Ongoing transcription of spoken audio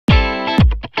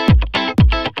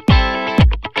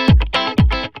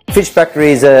Fish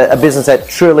Factory is a business that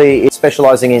truly is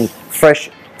specialising in fresh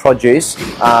produce,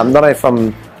 not only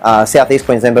from southeast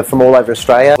Queensland but from all over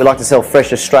Australia. We like to sell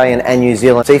fresh Australian and New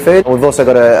Zealand seafood. We've also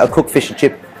got a cooked fish and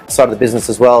chip side of the business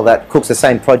as well that cooks the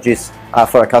same produce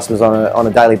for our customers on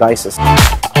a daily basis.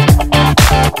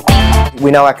 We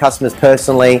know our customers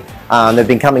personally. They've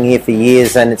been coming here for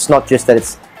years, and it's not just that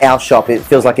it's our shop, it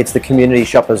feels like it's the community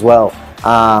shop as well.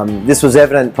 This was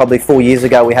evident probably 4 years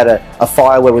ago. We had a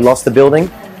fire where we lost the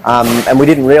building, and we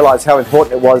didn't realise how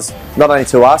important it was not only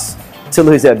to us to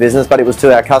lose our business, but it was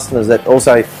to our customers that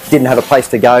also didn't have a place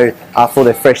to go for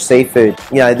their fresh seafood.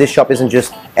 You know, this shop isn't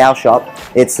just our shop,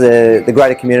 it's the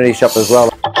greater community shop as well.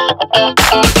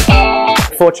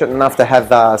 Fortunate enough to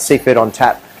have seafood on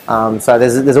tap, so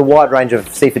there's a wide range of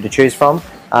seafood to choose from.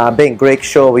 Being Greek,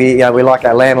 sure, we like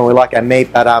our lamb and we like our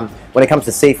meat, but when it comes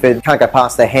to seafood, can't go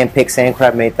past the hand-picked sand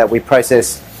crab meat that we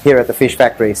process here at the Fish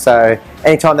Factory. So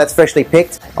anytime that's freshly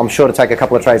picked, I'm sure to take a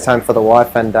couple of trays home for the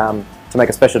wife and to make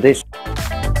a special dish.